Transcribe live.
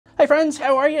Hey friends,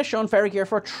 how are you? Sean Ferrick here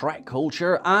for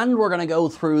TrekCulture, and we're going to go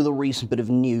through the recent bit of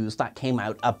news that came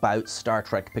out about Star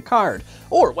Trek Picard.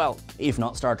 Or, well, if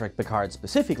not Star Trek Picard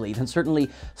specifically, then certainly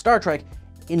Star Trek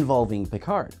involving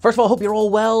Picard. First of all, hope you're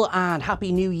all well, and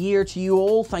Happy New Year to you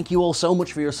all. Thank you all so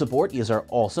much for your support. Yous are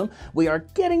awesome. We are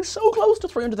getting so close to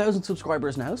 300,000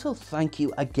 subscribers now, so thank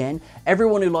you again.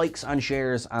 Everyone who likes and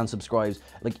shares and subscribes,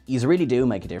 like, yous really do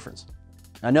make a difference.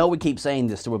 I know we keep saying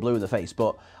this till we're blue in the face,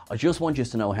 but I just want you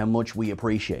to know how much we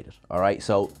appreciate it, all right?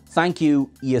 So thank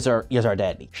you, yous are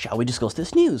deadly. Shall we discuss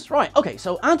this news? Right, okay,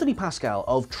 so Anthony Pascal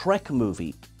of Trek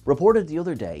Movie reported the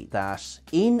other day that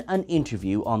in an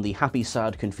interview on the Happy,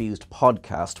 Sad, Confused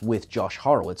podcast with Josh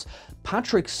Horowitz,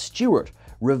 Patrick Stewart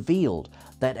revealed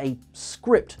that a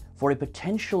script for a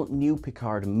potential new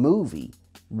Picard movie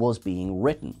was being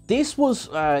written. This was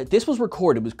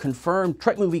recorded, it was confirmed,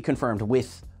 Trek Movie confirmed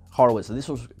with Horowitz. So this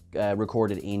was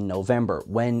recorded in November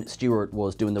when Stewart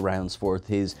was doing the rounds for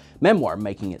his memoir,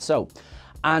 Making It So.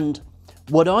 And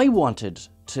what I wanted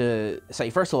to say,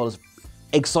 first of all, is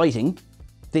exciting.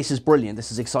 This is brilliant.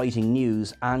 This is exciting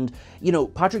news. And, you know,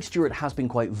 Patrick Stewart has been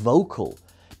quite vocal,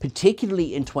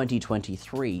 particularly in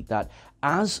 2023, that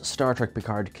as Star Trek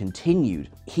Picard continued,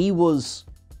 he was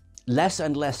less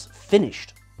and less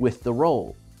finished with the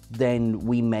role than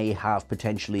we may have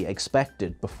potentially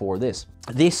expected before this.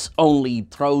 This only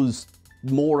throws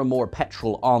more and more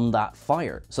petrol on that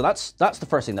fire. So that's the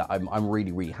first thing that I'm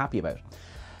really, really happy about.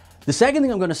 The second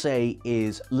thing I'm going to say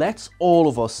is let's all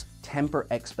of us temper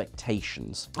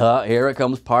expectations. Here it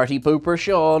comes, party pooper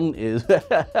Sean.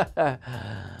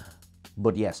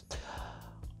 But yes,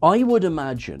 I would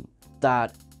imagine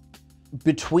that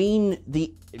between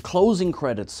the closing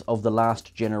credits of The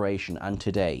Last Generation and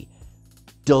today,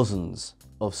 dozens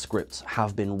of scripts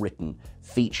have been written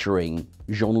featuring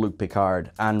Jean-Luc Picard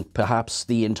and perhaps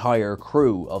the entire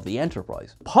crew of the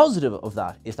Enterprise. Positive of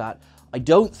that is that I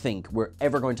don't think we're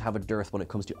ever going to have a dearth when it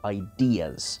comes to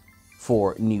ideas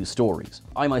for new stories.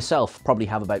 I myself probably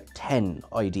have about 10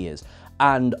 ideas,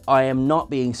 and I am not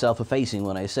being self-effacing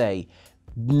when I say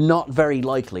not very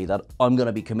likely that I'm going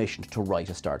to be commissioned to write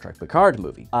a Star Trek Picard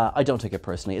movie. I don't take it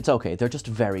personally. It's okay. They're just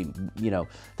very, you know,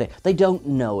 they don't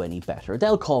know any better.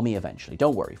 They'll call me eventually.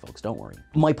 Don't worry, folks. Don't worry.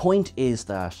 My point is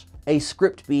that a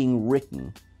script being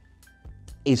written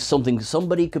is something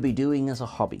somebody could be doing as a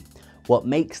hobby. What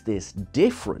makes this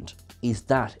different is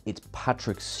that it's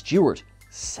Patrick Stewart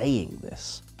saying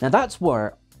this. Now, that's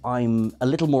where I'm a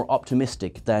little more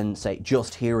optimistic than, say,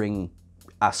 just hearing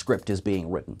a script is being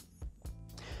written,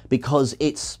 because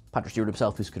it's Patrick Stewart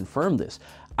himself who's confirmed this,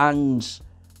 and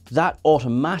that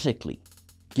automatically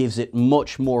gives it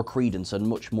much more credence and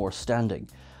much more standing,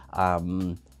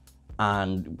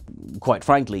 and quite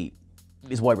frankly,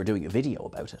 is why we're doing a video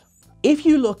about it. If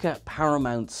you look at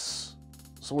Paramount's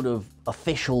sort of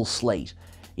official slate,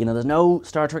 you know, there's no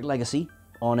Star Trek Legacy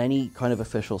on any kind of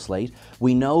official slate.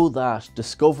 We know that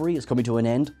Discovery is coming to an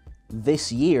end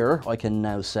this year, I can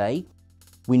now say.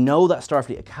 We know that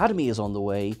Starfleet Academy is on the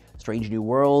way. Strange New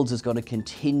Worlds is going to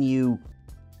continue.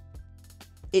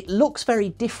 It looks very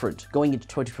different going into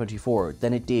 2024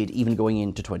 than it did even going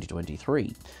into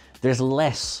 2023. There's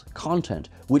less content,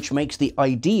 which makes the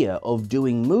idea of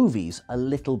doing movies a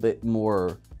little bit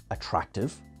more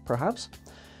attractive, perhaps.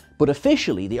 But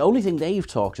officially, the only thing they've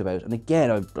talked about, and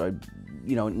again, I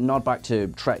you know, nod back to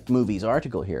Trek Movie's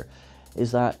article here,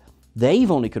 is that they've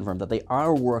only confirmed that they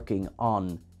are working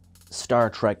on Star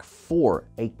Trek 4,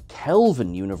 a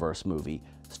Kelvin universe movie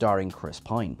starring Chris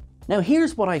Pine. Now,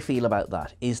 here's what I feel about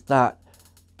that, is that,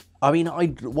 I mean,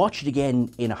 I'd watch it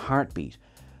again in a heartbeat,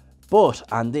 but,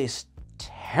 and this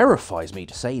terrifies me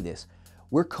to say this,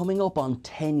 we're coming up on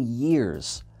 10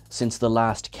 years since the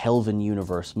last Kelvin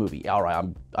universe movie. All right,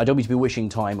 I don't mean to be wishing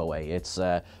time away. It's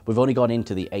we've only gone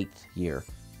into the 8th year.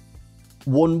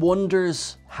 One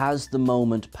wonders, has the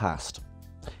moment passed?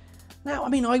 Now, I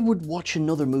mean, I would watch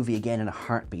another movie again in a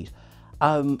heartbeat.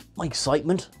 My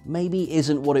excitement maybe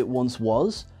isn't what it once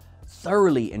was.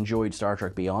 Thoroughly enjoyed Star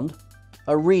Trek Beyond.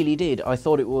 I really did. I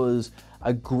thought it was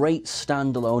a great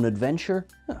standalone adventure.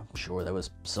 I'm sure there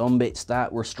was some bits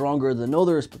that were stronger than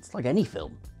others, but it's like any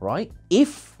film, right?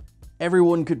 If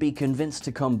everyone could be convinced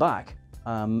to come back,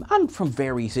 and from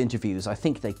various interviews I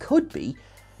think they could be,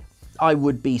 I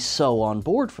would be so on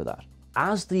board for that.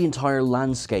 As the entire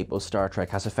landscape of Star Trek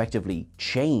has effectively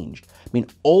changed, I mean,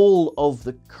 all of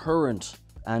the current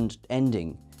and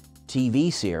ending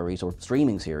TV series or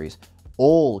streaming series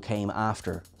all came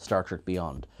after Star Trek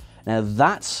Beyond. Now,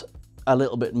 that's a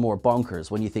little bit more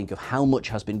bonkers when you think of how much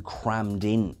has been crammed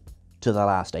in to the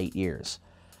last 8 years.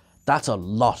 That's a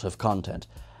lot of content.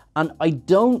 And I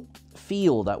don't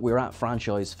feel that we're at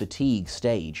franchise fatigue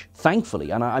stage,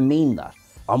 thankfully, and I mean that.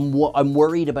 I'm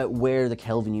worried about where the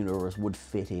Kelvin universe would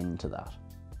fit into that.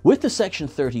 With the Section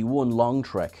 31 long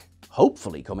trek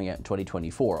hopefully coming out in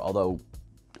 2024, although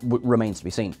remains to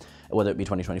be seen whether it be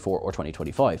 2024 or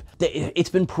 2025. It's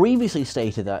been previously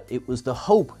stated that it was the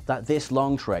hope that this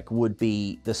long trek would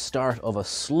be the start of a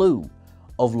slew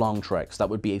of long treks that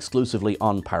would be exclusively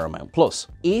on Paramount Plus.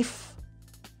 If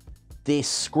this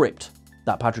script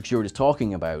that Patrick Stewart is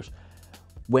talking about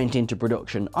went into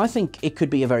production, I think it could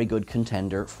be a very good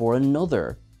contender for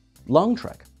another long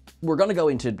trek. We're going to go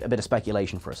into a bit of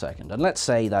speculation for a second, and let's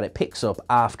say that it picks up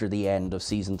after the end of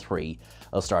Season 3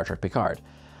 of Star Trek Picard.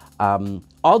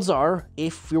 Odds are,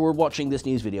 if you were watching this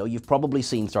news video, you've probably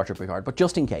seen Star Trek Picard, but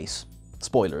just in case,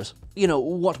 spoilers. You know,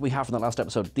 what we have from the last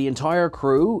episode, the entire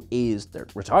crew they're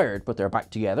retired, but they're back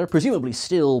together, presumably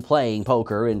still playing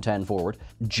poker in 10 forward.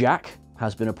 Jack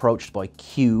has been approached by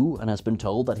Q and has been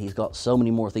told that he's got so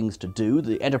many more things to do.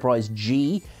 The Enterprise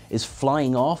G is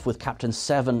flying off with Captain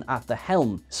Seven at the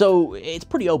helm. So it's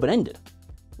pretty open-ended,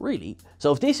 really.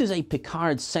 So if this is a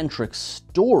Picard-centric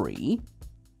story,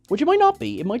 which it might not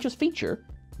be, it might just feature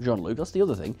Jean-Luc, that's the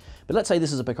other thing. But let's say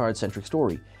this is a Picard-centric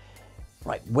story.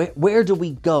 Right, where do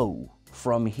we go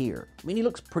from here? I mean, he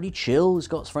looks pretty chill, he's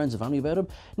got his friends and family about him.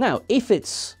 Now, if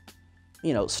it's,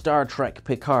 you know, Star Trek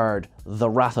Picard, The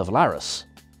Wrath of Laris,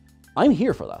 I'm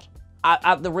here for that.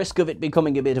 At the risk of it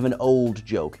becoming a bit of an old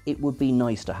joke, it would be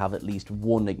nice to have at least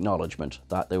one acknowledgement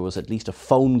that there was at least a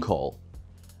phone call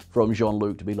from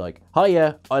Jean-Luc to be like,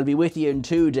 hiya, I'll be with you in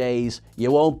 2 days,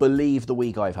 you won't believe the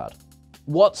week I've had.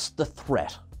 What's the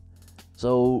threat?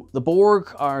 So the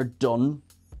Borg are done,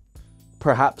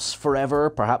 perhaps forever,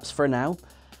 perhaps for now.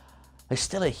 There's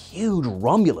still a huge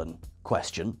Romulan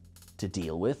question to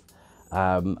deal with.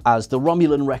 As the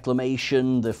Romulan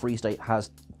reclamation, the Free State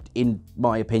has, in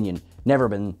my opinion, never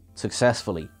been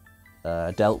successfully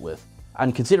dealt with.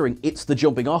 And considering it's the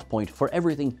jumping off point for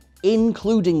everything,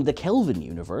 including the Kelvin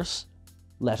universe,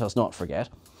 let us not forget,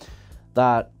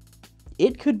 that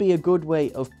it could be a good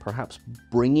way of perhaps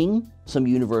bringing some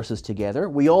universes together.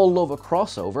 We all love a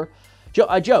crossover.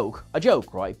 A joke,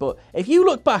 right? But if you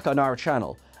look back on our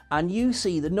channel and you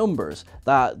see the numbers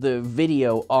that the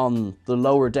video on the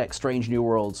Lower Deck Strange New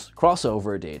Worlds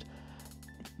crossover did,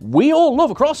 we all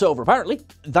love a crossover, apparently.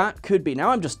 That could be, now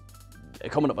I'm just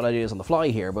coming up with ideas on the fly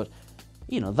here, but,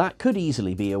 you know, that could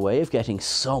easily be a way of getting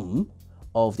some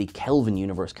of the Kelvin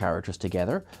universe characters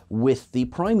together with the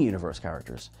Prime universe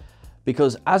characters.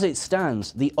 Because as it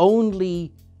stands, the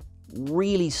only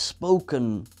really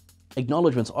spoken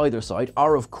acknowledgements either side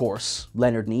are, of course,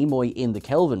 Leonard Nimoy in the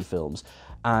Kelvin films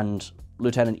and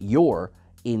Lieutenant Yor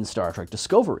in Star Trek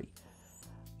Discovery.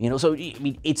 You know, so I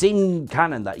mean, it's in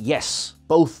canon that yes,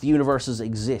 both universes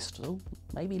exist. So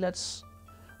maybe let's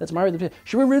marry them.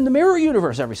 Should we ruin the Mirror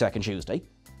universe every second Tuesday?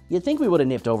 You'd think we would have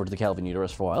nipped over to the Kelvin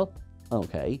universe for a while.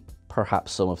 Okay,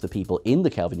 perhaps some of the people in the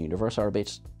Kelvin universe are a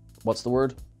bit, what's the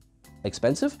word?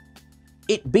 Expensive?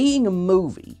 It being a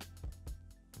movie,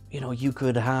 you know, you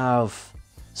could have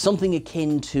something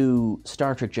akin to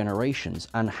Star Trek Generations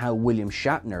and how William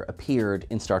Shatner appeared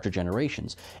in Star Trek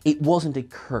Generations. It wasn't a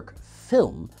Kirk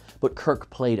film, but Kirk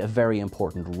played a very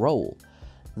important role.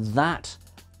 That,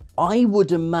 I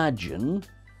would imagine,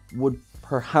 would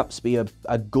perhaps be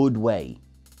a good way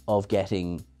of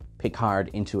getting Picard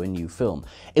into a new film.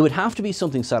 It would have to be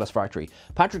something satisfactory.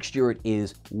 Patrick Stewart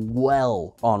is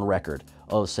well on record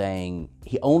of saying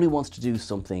he only wants to do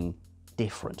something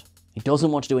different. He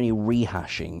doesn't want to do any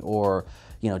rehashing or,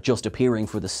 you know, just appearing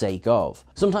for the sake of.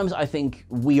 Sometimes I think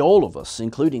all of us,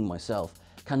 including myself,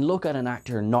 can look at an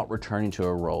actor not returning to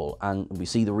a role and we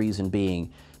see the reason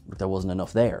being there wasn't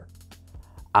enough there.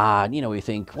 And, you know, we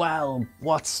think, well,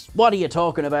 what are you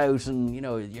talking about? And, you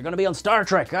know, you're going to be on Star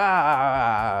Trek.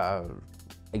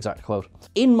 Exact quote.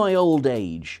 In my old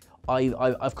age,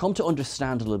 I've come to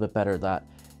understand a little bit better that,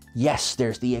 yes,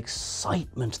 there's the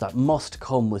excitement that must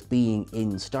come with being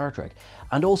in Star Trek,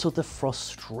 and also the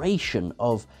frustration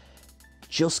of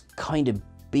just kind of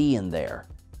being there.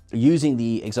 Using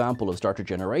the example of Star Trek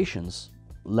Generations,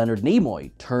 Leonard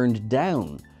Nimoy turned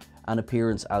down an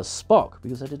appearance as Spock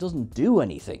because it doesn't do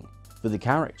anything for the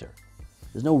character.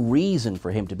 There's no reason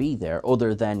for him to be there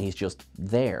other than he's just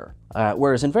there.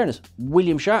 Whereas in fairness,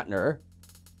 William Shatner,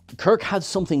 Kirk had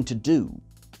something to do.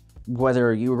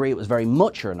 Whether you agree it was very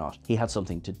much or not, he had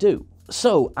something to do.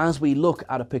 So, as we look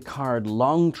at a Picard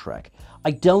long trek,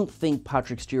 I don't think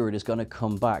Patrick Stewart is going to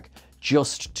come back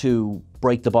just to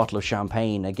break the bottle of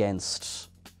champagne against,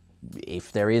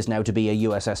 if there is now to be a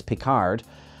USS Picard,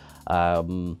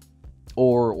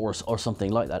 or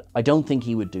something like that. I don't think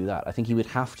he would do that. I think he would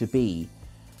have to be,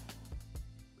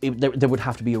 there would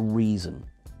have to be a reason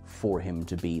for him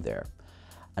to be there.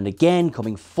 And again,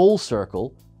 coming full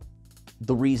circle,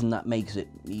 the reason that makes it,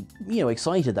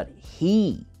 excited that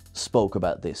he spoke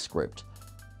about this script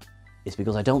is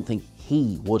because I don't think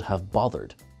he would have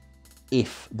bothered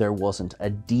if there wasn't a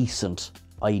decent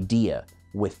idea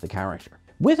with the character.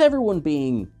 With everyone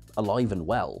being alive and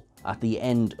well at the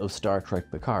end of Star Trek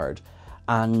Picard,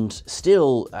 and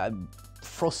still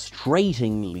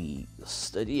frustrating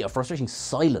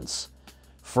silence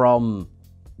from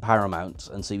Paramount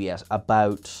and CBS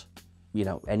about,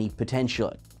 any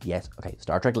potential, yes, okay,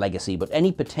 Star Trek Legacy, but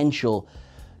any potential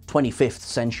 25th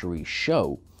century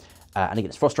show. And again,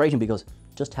 it's frustrating because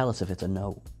just tell us if it's a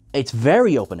no. It's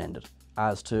very open-ended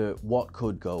as to what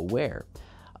could go where.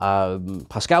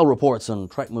 Pascal reports on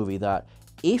Trek Movie that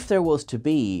if there was to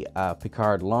be a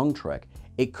Picard long trek,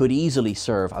 it could easily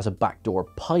serve as a backdoor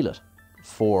pilot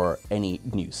for any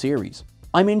new series.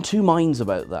 I'm in two minds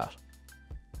about that.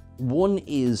 One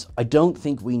is, I don't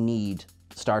think we need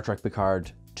Star Trek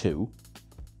Picard 2.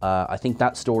 I think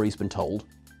that story's been told,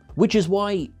 which is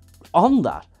why, on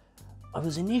that, I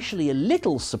was initially a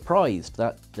little surprised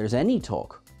that there's any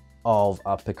talk of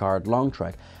a Picard long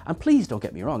trek. And please don't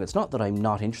get me wrong, it's not that I'm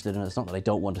not interested in it, it's not that I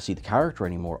don't want to see the character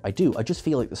anymore. I do, I just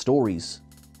feel like the story's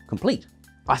complete.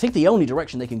 I think the only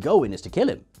direction they can go in is to kill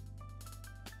him.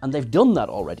 And they've done that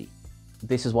already.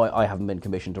 This is why I haven't been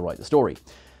commissioned to write the story.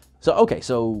 So, okay,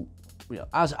 so,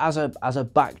 as a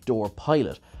backdoor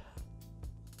pilot,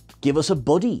 give us a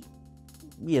buddy,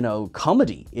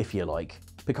 comedy, if you like.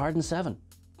 Picard and Seven.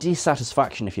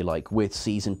 Dissatisfaction, if you like, with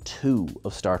season 2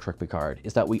 of Star Trek Picard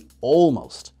is that we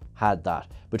almost had that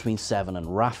between Seven and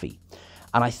Raffi.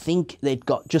 And I think they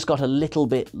just got a little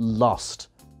bit lost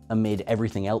amid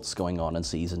everything else going on in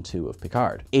season 2 of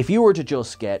Picard. If you were to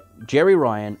just get Jerry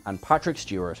Ryan and Patrick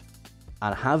Stewart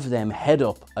and have them head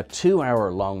up a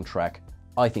 2-hour long trek,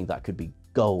 I think that could be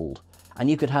gold.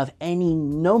 And you could have any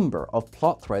number of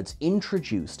plot threads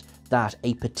introduced that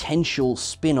a potential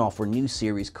spin-off or new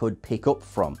series could pick up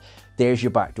from. There's your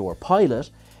backdoor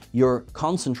pilot. You're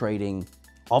concentrating,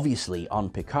 obviously, on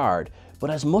Picard, but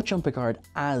as much on Picard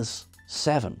as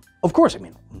Seven. Of course, I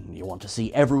mean, you want to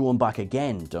see everyone back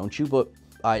again, don't you? But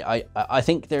I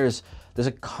think there's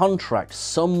a contract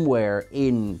somewhere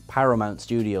in Paramount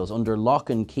Studios under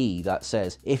lock and key that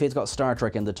says if it's got Star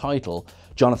Trek in the title,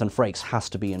 Jonathan Frakes has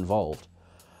to be involved.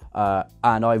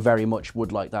 And I very much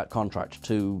would like that contract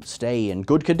to stay in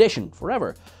good condition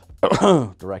forever.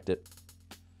 Direct it.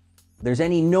 There's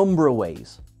any number of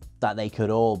ways that they could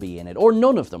all be in it, or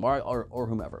none of them, or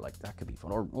whomever. Like, that could be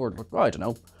fun, or I don't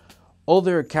know,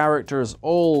 other characters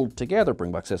all together.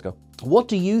 Bring back Sisko. What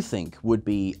do you think would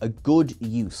be a good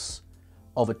use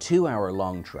of a 2-hour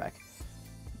long trek?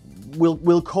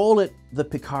 We'll call it the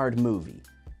Picard movie.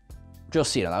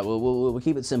 Just, we'll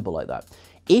keep it simple like that.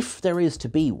 If there is to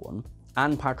be one,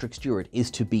 and Patrick Stewart is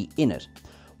to be in it,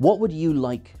 what would you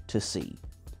like to see?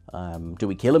 Do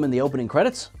we kill him in the opening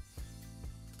credits?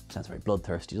 Sounds very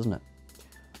bloodthirsty, doesn't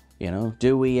it?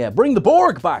 Do we bring the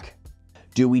Borg back?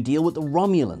 Do we deal with the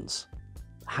Romulans?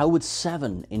 How would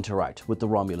Seven interact with the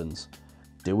Romulans?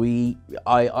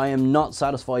 I am not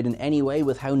satisfied in any way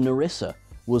with how Narissa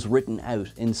was written out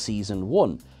in season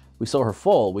 1. We saw her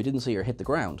fall, we didn't see her hit the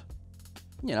ground.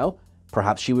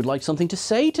 Perhaps she would like something to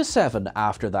say to Seven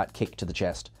after that kick to the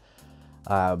chest.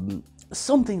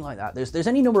 Something like that. There's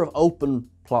any number of open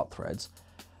plot threads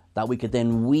that we could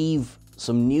then weave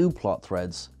some new plot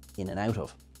threads in and out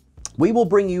of. We will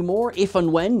bring you more if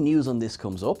and when news on this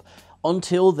comes up.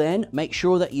 Until then, make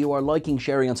sure that you are liking,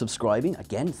 sharing, and subscribing.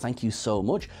 Again, thank you so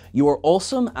much. You are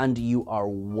awesome and you are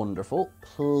wonderful.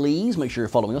 Please make sure you're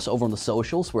following us over on the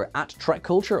socials. We're at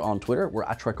TrekCulture on Twitter. We're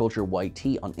at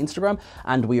TrekCultureYT on Instagram.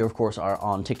 And we, of course, are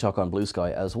on TikTok on Blue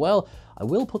Sky as well. I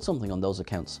will put something on those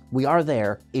accounts. We are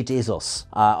there. It is us.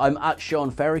 I'm at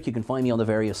Sean Ferrick. You can find me on the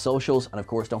various socials. And of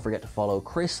course, don't forget to follow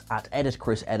Chris at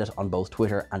 @ChrisEdit on both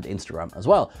Twitter and Instagram as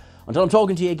well. Until I'm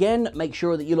talking to you again, make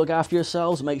sure that you look after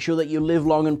yourselves, make sure that you live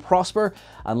long and prosper,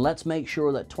 and let's make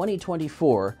sure that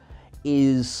 2024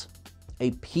 is a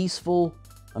peaceful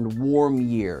and warm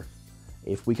year.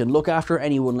 If we can look after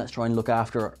anyone, let's try and look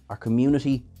after our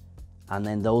community and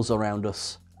then those around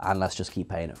us, and let's just keep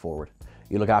paying it forward.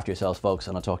 You look after yourselves, folks,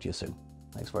 and I'll talk to you soon.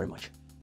 Thanks very much.